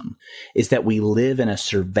Capitalism, is that we live in a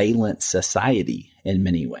surveillance society in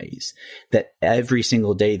many ways, that every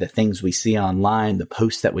single day, the things we see online, the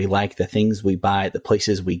posts that we like, the things we buy, the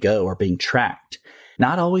places we go are being tracked,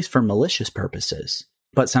 not always for malicious purposes,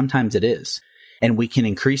 but sometimes it is. And we can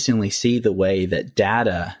increasingly see the way that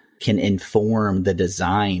data can inform the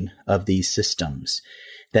design of these systems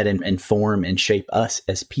that inform and shape us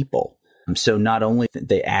as people. So not only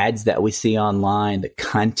the ads that we see online, the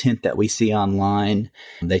content that we see online,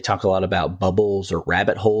 they talk a lot about bubbles or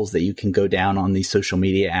rabbit holes that you can go down on these social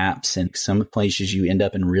media apps. And some places you end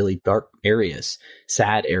up in really dark areas,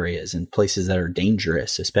 sad areas, and places that are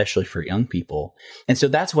dangerous, especially for young people. And so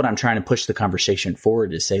that's what I'm trying to push the conversation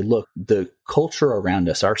forward, to say, look, the culture around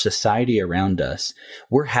us, our society around us,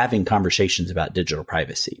 we're having conversations about digital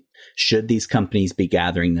privacy. Should these companies be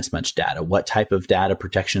gathering this much data? What type of data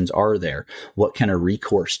protections are there? What kind of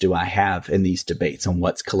recourse do I have in these debates on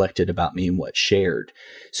what's collected about me and what's shared?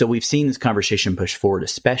 So we've seen this conversation push forward,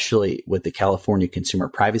 especially with the California Consumer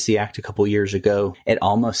Privacy Act a couple years ago. It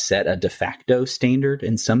almost set a de facto standard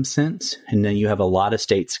in some sense. And then you have a lot of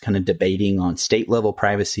states kind of debating on state level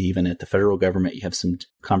privacy. Even at the federal government, you have some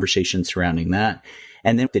conversations surrounding that.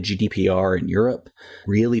 And then the GDPR in Europe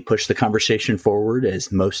really pushed the conversation forward,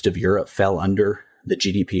 as most of Europe fell under the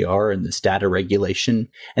GDPR and this data regulation.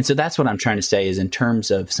 And so that's what I'm trying to say, is in terms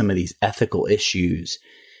of some of these ethical issues,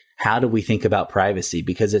 how do we think about privacy?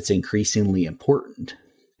 Because it's increasingly important.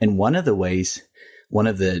 And one of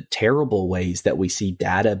the terrible ways that we see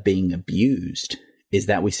data being abused is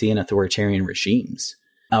that we see in authoritarian regimes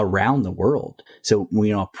around the world. So,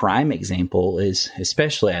 a prime example is,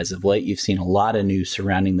 especially as of late, you've seen a lot of news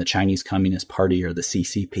surrounding the Chinese Communist Party, or the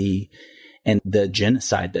CCP, and the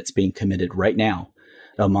genocide that's being committed right now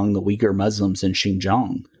among the Uyghur Muslims in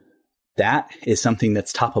Xinjiang. That is something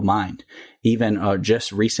that's top of mind. Even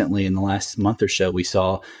just recently, in the last month or so, we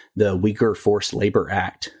saw the Uyghur Forced Labor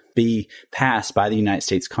Act be passed by the United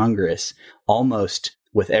States Congress, almost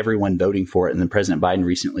with everyone voting for it. And then President Biden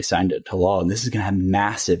recently signed it to law. And this is going to have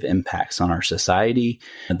massive impacts on our society,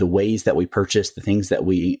 the ways that we purchase, the things that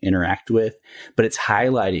we interact with. But it's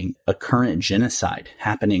highlighting a current genocide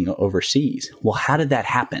happening overseas. Well, how did that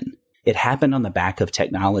happen? It happened on the back of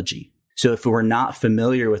technology. So if we're not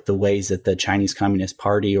familiar with the ways that the Chinese Communist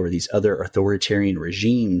Party or these other authoritarian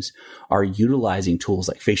regimes are utilizing tools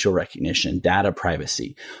like facial recognition, data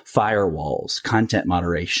privacy, firewalls, content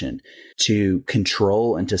moderation to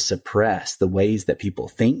control and to suppress the ways that people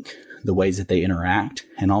think, the ways that they interact,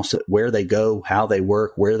 and also where they go, how they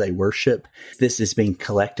work, where they worship, this is being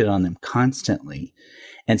collected on them constantly.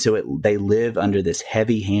 And so they live under this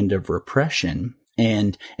heavy hand of repression.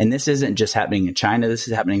 And this isn't just happening in China. This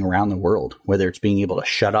is happening around the world, whether it's being able to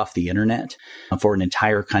shut off the internet for an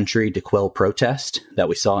entire country to quell protest that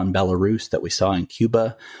we saw in Belarus, that we saw in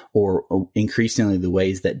Cuba, or increasingly the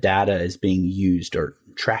ways that data is being used or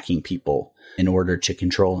tracking people in order to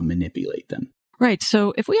control and manipulate them. Right.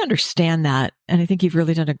 So if we understand that, and I think you've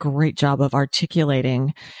really done a great job of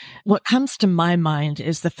articulating, what comes to my mind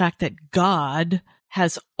is the fact that God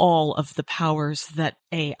has all of the powers that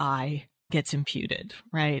AI gets imputed,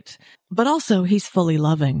 right? But also he's fully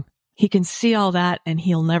loving. He can see all that and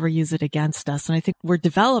he'll never use it against us. And I think we're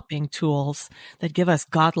developing tools that give us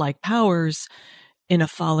godlike powers in a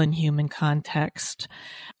fallen human context.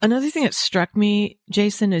 Another thing that struck me,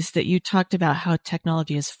 Jason, is that you talked about how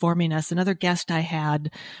technology is forming us. Another guest I had,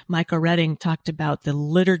 Michael Redding, talked about the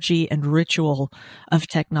liturgy and ritual of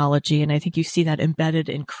technology. And I think you see that embedded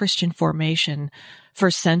in Christian formation for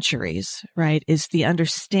centuries, right? Is the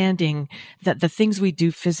understanding that the things we do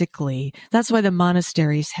physically, that's why the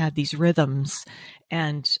monasteries had these rhythms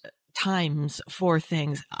and times for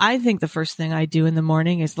things. I think the first thing I do in the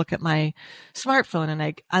morning is look at my smartphone, and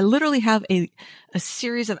I literally have a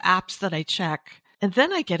series of apps that I check, and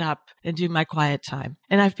then I get up and do my quiet time.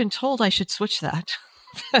 And I've been told I should switch that.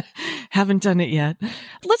 Haven't done it yet.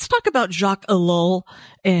 Let's talk about Jacques Ellul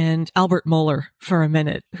and Albert Mohler for a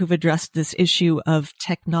minute, who've addressed this issue of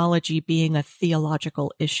technology being a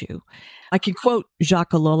theological issue. I can quote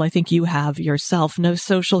Jacques Ellul, I think you have yourself, "No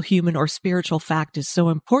social, human, or spiritual fact is so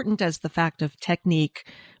important as the fact of technique,"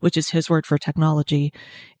 which is his word for technology,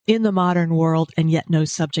 "in the modern world, and yet no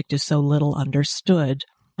subject is so little understood."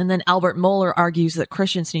 And then Albert Mohler argues that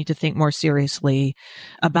Christians need to think more seriously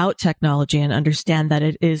about technology and understand that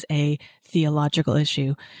it is a theological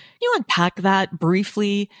issue. Can you unpack that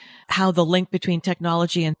briefly, how the link between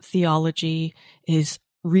technology and theology is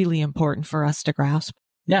really important for us to grasp?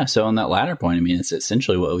 Yeah. So on that latter point, I mean, it's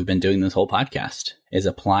essentially what we've been doing this whole podcast, is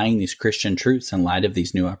applying these Christian truths in light of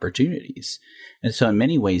these new opportunities. And so in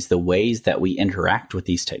many ways, the ways that we interact with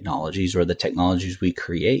these technologies or the technologies we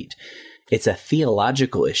create, it's a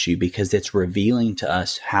theological issue because it's revealing to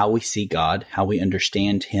us how we see God, how we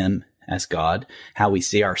understand him as God, how we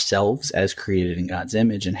see ourselves as created in God's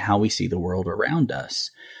image, and how we see the world around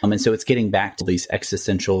us. And so it's getting back to these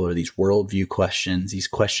existential or these worldview questions, these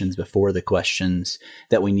questions before the questions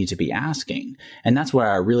that we need to be asking. And that's why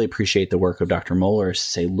I really appreciate the work of Dr. Mohler, is to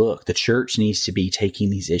say, look, the church needs to be taking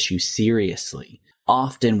these issues seriously.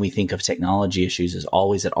 Often we think of technology issues as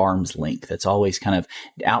always at arm's length. It's always kind of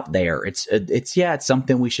out there. It's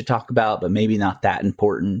something we should talk about, but maybe not that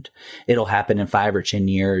important. It'll happen in 5 or 10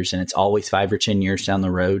 years, and it's always 5 or 10 years down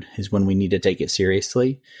the road is when we need to take it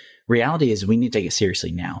seriously. Reality is we need to take it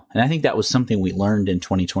seriously now. And I think that was something we learned in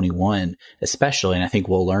 2021, especially, and I think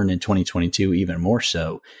we'll learn in 2022 even more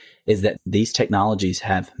so, is that these technologies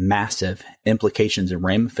have massive implications and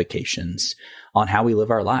ramifications on how we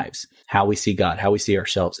live our lives, how we see God, how we see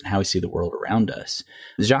ourselves, and how we see the world around us.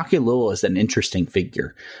 Jacques Ellul is an interesting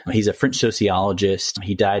figure. He's a French sociologist.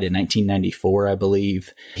 He died in 1994, I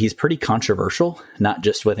believe. He's pretty controversial, not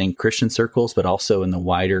just within Christian circles, but also in the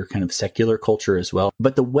wider kind of secular culture as well.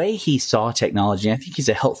 But the way he saw technology, I think he's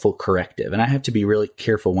a helpful corrective. And I have to be really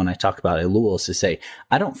careful when I talk about Ellul, is to say,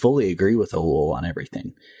 I don't fully agree with Ellul on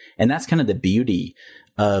everything. And that's kind of the beauty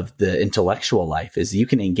of the intellectual life, is you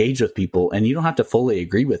can engage with people and you don't have to fully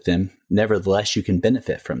agree with them. Nevertheless, you can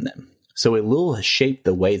benefit from them. So Ellul has shaped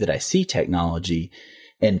the way that I see technology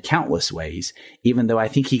in countless ways, even though I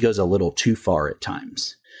think he goes a little too far at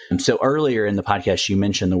times. And so earlier in the podcast, you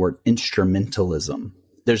mentioned the word instrumentalism.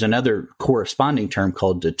 There's another corresponding term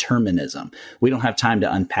called determinism. We don't have time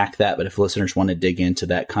to unpack that, but if listeners want to dig into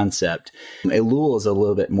that concept, Ellul is a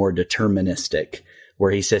little bit more deterministic,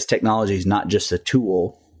 where he says technology is not just a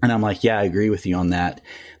tool. And I'm like, yeah, I agree with you on that.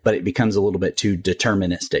 But it becomes a little bit too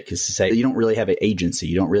deterministic, is to say you don't really have an agency.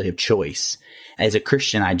 You don't really have choice. As a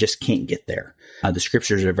Christian, I just can't get there. The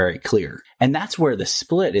scriptures are very clear. And that's where the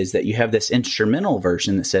split is, that you have this instrumental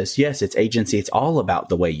version that says, yes, it's agency. It's all about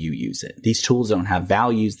the way you use it. These tools don't have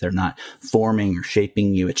values. They're not forming or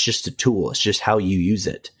shaping you. It's just a tool. It's just how you use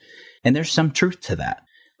it. And there's some truth to that.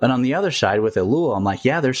 But on the other side with Elul, I'm like,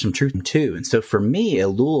 yeah, there's some truth too. And so for me,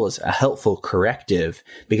 Elul is a helpful corrective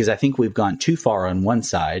because I think we've gone too far on one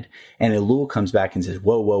side, and Elul comes back and says,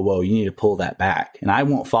 whoa, you need to pull that back. And I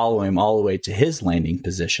won't follow him all the way to his landing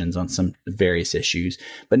positions on some various issues.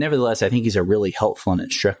 But nevertheless, I think he's a really helpful and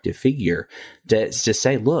instructive figure to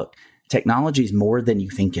say, look, technology is more than you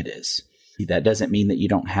think it is. That doesn't mean that you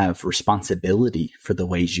don't have responsibility for the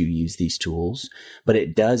ways you use these tools, but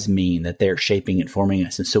it does mean that they're shaping and forming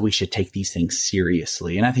us. And so we should take these things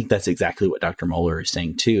seriously. And I think that's exactly what Dr. Mohler is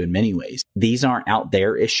saying too, in many ways. These aren't out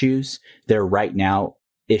there issues. They're right now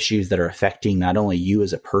issues that are affecting not only you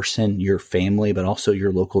as a person, your family, but also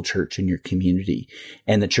your local church and your community.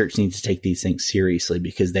 And the church needs to take these things seriously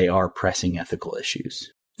because they are pressing ethical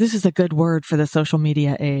issues. This is a good word for the social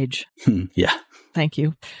media age. Yeah. Thank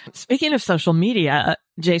you. Speaking of social media,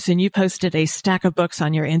 Jason, you posted a stack of books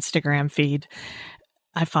on your Instagram feed.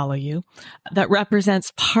 I follow you. That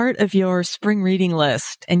represents part of your spring reading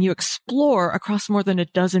list, and you explore across more than a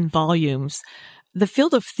dozen volumes the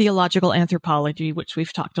field of theological anthropology, which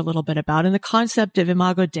we've talked a little bit about, and the concept of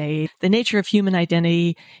imago Dei, the nature of human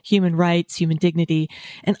identity, human rights, human dignity.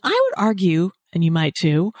 And I would argue, and you might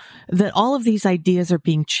too, that all of these ideas are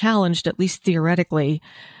being challenged, at least theoretically,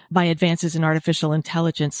 by advances in artificial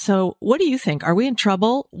intelligence. So what do you think? Are we in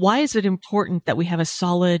trouble? Why is it important that we have a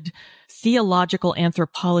solid theological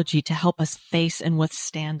anthropology to help us face and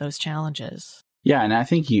withstand those challenges? Yeah, and I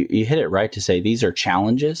think you hit it right to say these are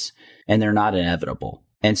challenges and they're not inevitable.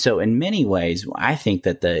 And so in many ways, I think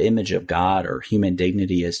that the image of God or human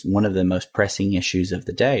dignity is one of the most pressing issues of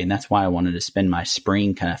the day. And that's why I wanted to spend my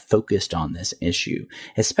spring kind of focused on this issue,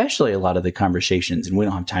 especially a lot of the conversations, and we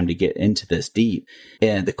don't have time to get into this deep,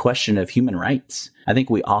 and the question of human rights. I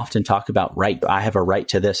think we often talk about right. I have a right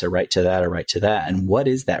to this, a right to that, a right to that. And what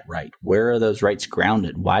is that right? Where are those rights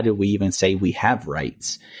grounded? Why do we even say we have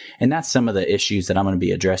rights? And that's some of the issues that I'm going to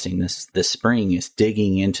be addressing this spring, is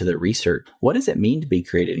digging into the research. What does it mean to be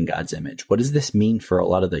created in God's image? What does this mean for a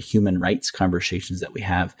lot of the human rights conversations that we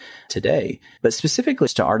have today? But specifically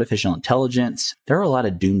to artificial intelligence, there are a lot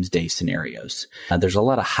of doomsday scenarios. There's a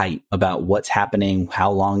lot of hype about what's happening,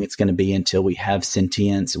 how long it's going to be until we have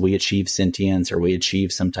sentience, we achieve sentience, or we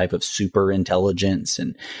achieve some type of super intelligence.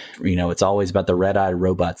 And, it's always about the red-eyed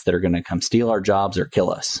robots that are going to come steal our jobs or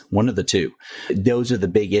kill us. One of the two. Those are the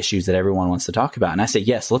big issues that everyone wants to talk about. And I say,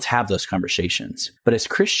 yes, let's have those conversations. But as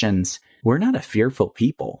Christians, we're not a fearful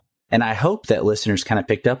people. And I hope that listeners kind of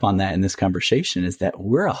picked up on that in this conversation, is that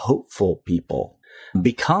we're a hopeful people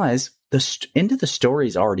because the end of the story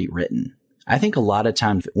is already written. I think a lot of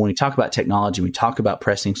times when we talk about technology, we talk about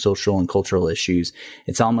pressing social and cultural issues,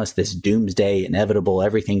 it's almost this doomsday, inevitable,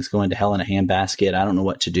 everything's going to hell in a handbasket. I don't know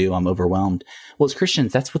what to do. I'm overwhelmed. Well, as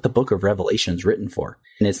Christians, that's what the book of Revelation is written for.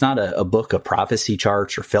 And it's not a book of prophecy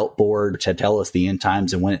charts or felt board to tell us the end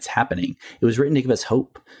times and when it's happening. It was written to give us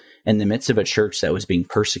hope in the midst of a church that was being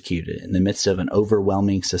persecuted, in the midst of an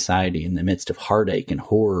overwhelming society, in the midst of heartache and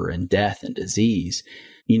horror and death and disease.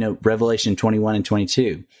 Revelation 21 and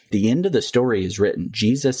 22, the end of the story is written.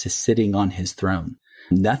 Jesus is sitting on his throne.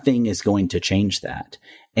 Nothing is going to change that.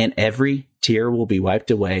 And every tear will be wiped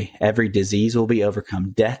away. Every disease will be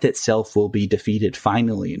overcome. Death itself will be defeated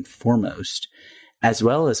finally and foremost, as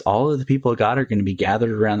well as all of the people of God are going to be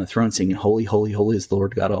gathered around the throne singing, "Holy, holy, holy is the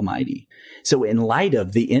Lord God Almighty." So in light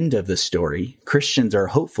of the end of the story, Christians are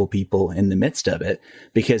hopeful people in the midst of it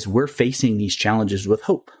because we're facing these challenges with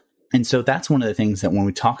hope. And so that's one of the things that when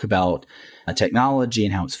we talk about technology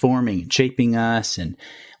and how it's forming and shaping us, and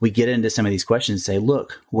we get into some of these questions, say,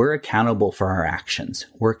 look, we're accountable for our actions.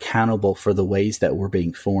 We're accountable for the ways that we're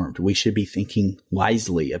being formed. We should be thinking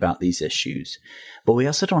wisely about these issues. But we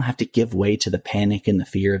also don't have to give way to the panic and the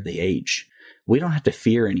fear of the age. We don't have to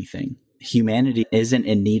fear anything. Humanity isn't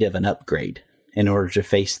in need of an upgrade in order to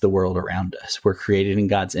face the world around us. We're created in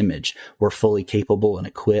God's image. We're fully capable and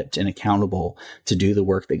equipped and accountable to do the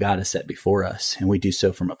work that God has set before us. And we do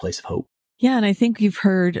so from a place of hope. Yeah. And I think you've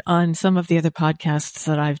heard on some of the other podcasts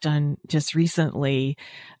that I've done just recently,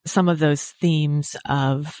 some of those themes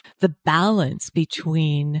of the balance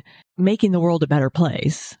between making the world a better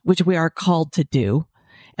place, which we are called to do.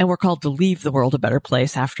 And we're called to leave the world a better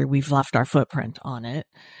place after we've left our footprint on it.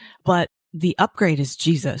 But the upgrade is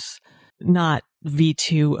Jesus, not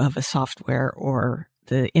V2 of a software or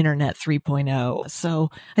the Internet 3.0. So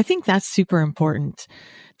I think that's super important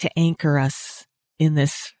to anchor us in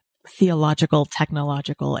this theological,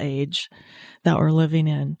 technological age that we're living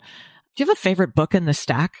in. Do you have a favorite book in the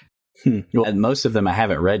stack? Well, most of them I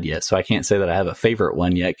haven't read yet, so I can't say that I have a favorite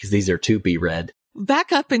one yet because these are to be read.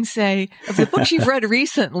 back up and say, of the books you've read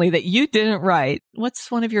recently that you didn't write,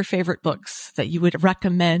 what's one of your favorite books that you would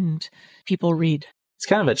recommend people read? It's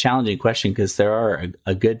kind of a challenging question because there are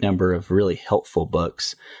a good number of really helpful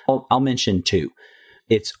books. I'll mention two.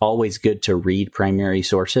 It's always good to read primary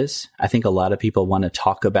sources. I think a lot of people want to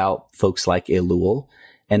talk about folks like Elul,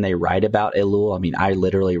 and they write about Elul. I mean, I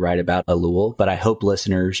literally write about Elul, but I hope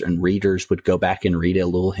listeners and readers would go back and read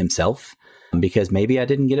Elul himself, because maybe I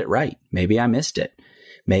didn't get it right. Maybe I missed it.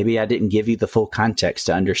 Maybe I didn't give you the full context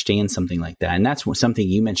to understand something like that. And that's something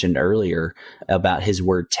you mentioned earlier about his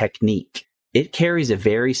word technique. It carries a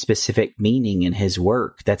very specific meaning in his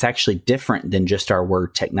work that's actually different than just our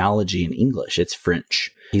word technology in English. It's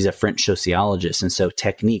French. He's a French sociologist. And so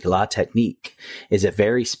technique, la technique, is a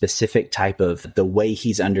very specific type of the way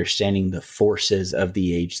he's understanding the forces of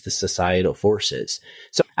the age, the societal forces.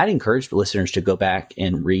 So I'd encourage listeners to go back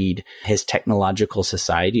and read his Technological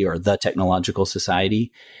Society, or The Technological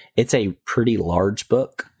Society. It's a pretty large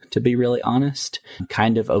book, to be really honest,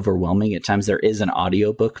 kind of overwhelming. At times there is an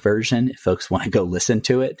audiobook version if folks want to go listen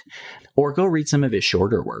to it, or go read some of his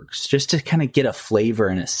shorter works just to kind of get a flavor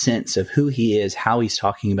and a sense of who he is, how he's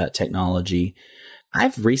talking about technology.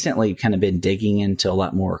 I've recently kind of been digging into a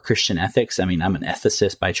lot more Christian ethics. I mean, I'm an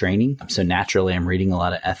ethicist by training, so naturally I'm reading a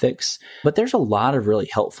lot of ethics, but there's a lot of really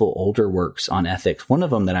helpful older works on ethics. One of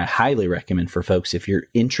them that I highly recommend for folks, if you're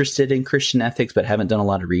interested in Christian ethics but haven't done a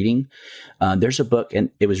lot of reading, there's a book, and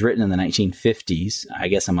it was written in the 1950s. I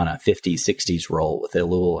guess I'm on a 50s, 60s roll with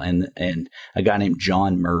Elul, and a guy named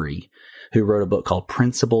John Murray, who wrote a book called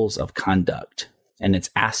Principles of Conduct, and it's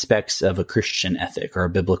aspects of a Christian ethic or a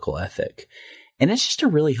biblical ethic. And it's just a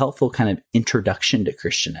really helpful kind of introduction to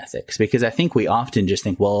Christian ethics, because I think we often just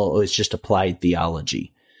think, well, it's just applied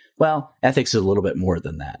theology. Well, ethics is a little bit more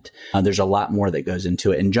than that. There's a lot more that goes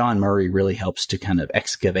into it. And John Murray really helps to kind of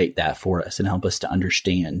excavate that for us and help us to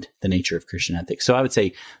understand the nature of Christian ethics. So I would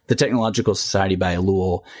say The Technological Society by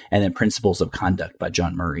Elul, and then Principles of Conduct by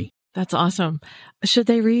John Murray. That's awesome. Should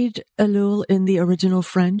they read Elul in the original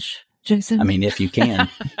French, Jason? I mean, if you can.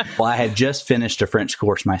 Well, I had just finished a French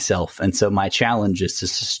course myself. And so my challenge is to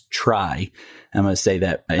just try. I'm going to say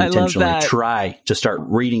that intentionally. Try to start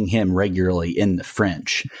reading him regularly in the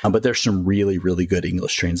French. But there's some really, really good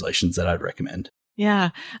English translations that I'd recommend. Yeah,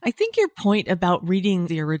 I think your point about reading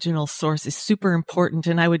the original source is super important.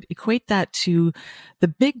 And I would equate that to the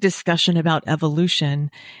big discussion about evolution.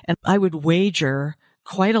 And I would wager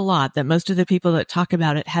quite a lot that most of the people that talk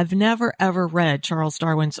about it have never, ever read Charles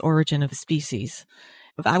Darwin's Origin of Species.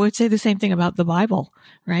 I would say the same thing about the Bible,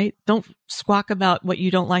 right? Don't squawk about what you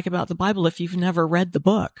don't like about the Bible if you've never read the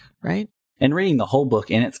book, right? And reading the whole book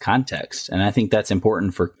in its context. And I think that's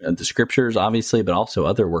important for the scriptures, obviously, but also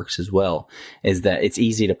other works as well, is that it's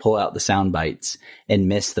easy to pull out the sound bites and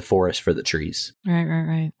miss the forest for the trees.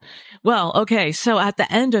 Right. Well, okay. So at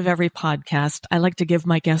the end of every podcast, I like to give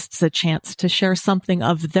my guests a chance to share something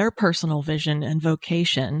of their personal vision and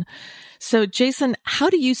vocation. So Jason, how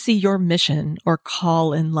do you see your mission or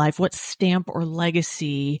call in life? What stamp or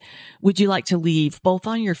legacy would you like to leave both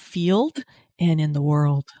on your field and in the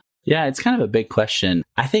world? Yeah, it's kind of a big question.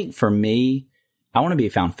 I think for me, I want to be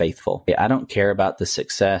found faithful. I don't care about the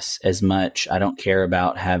success as much. I don't care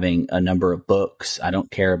about having a number of books. I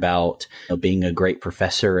don't care about being a great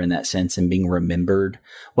professor in that sense and being remembered.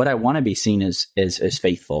 What I want to be seen as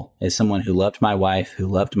faithful, as someone who loved my wife, who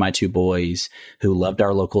loved my two boys, who loved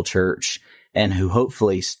our local church, and who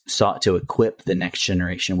hopefully sought to equip the next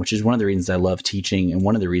generation, which is one of the reasons I love teaching. And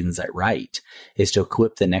one of the reasons I write is to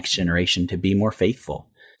equip the next generation to be more faithful,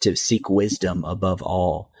 to seek wisdom above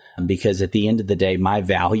all. Because at the end of the day, my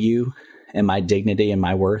value and my dignity and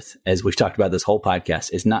my worth, as we've talked about this whole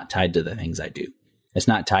podcast, is not tied to the things I do. It's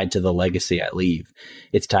not tied to the legacy I leave.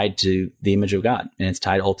 It's tied to the image of God, and it's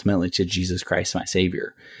tied ultimately to Jesus Christ, my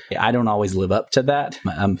Savior. I don't always live up to that.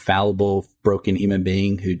 I'm a fallible, broken human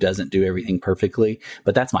being who doesn't do everything perfectly,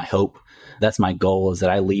 but that's my hope. That's my goal, is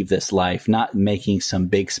that I leave this life not making some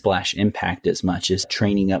big splash impact as much as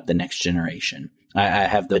training up the next generation. I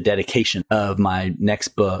have the dedication of my next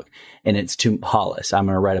book, and it's to Hollis. I'm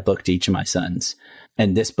going to write a book to each of my sons.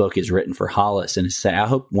 And this book is written for Hollis. And say, I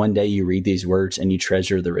hope one day you read these words and you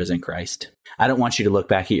treasure the risen Christ. I don't want you to look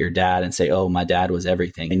back at your dad and say, oh, my dad was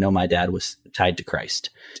everything. I know my dad was tied to Christ.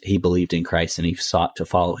 He believed in Christ, and he sought to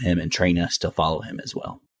follow him and train us to follow him as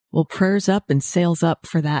well. Well, prayers up and sails up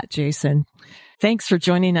for that, Jason. Thanks for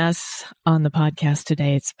joining us on the podcast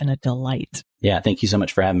today. It's been a delight. Yeah, thank you so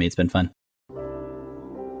much for having me. It's been fun.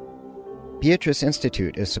 Beatrice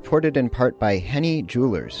Institute is supported in part by Henny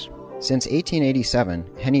Jewelers. Since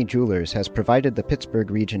 1887, Henny Jewelers has provided the Pittsburgh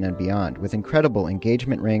region and beyond with incredible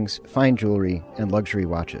engagement rings, fine jewelry, and luxury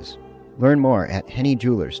watches. Learn more at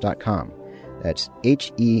hennyjewelers.com. That's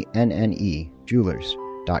HENNE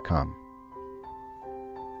jewelers.com.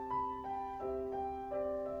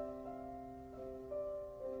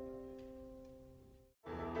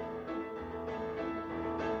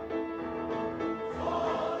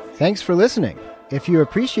 Thanks for listening. If you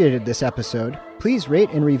appreciated this episode, please rate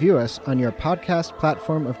and review us on your podcast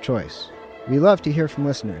platform of choice. We love to hear from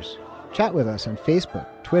listeners. Chat with us on Facebook,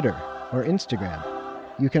 Twitter, or Instagram.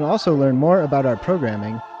 You can also learn more about our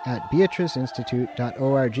programming at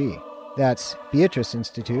beatriceinstitute.org. That's Beatrice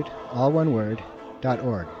Institute, all one word,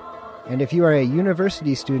 .org. And if you are a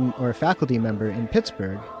university student or faculty member in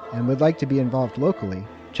Pittsburgh and would like to be involved locally,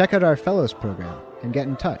 check out our Fellows program and get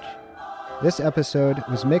in touch. This episode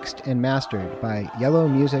was mixed and mastered by Yellow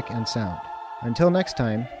Music and Sound. Until next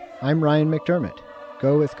time, I'm Ryan McDermott.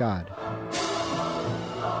 Go with God.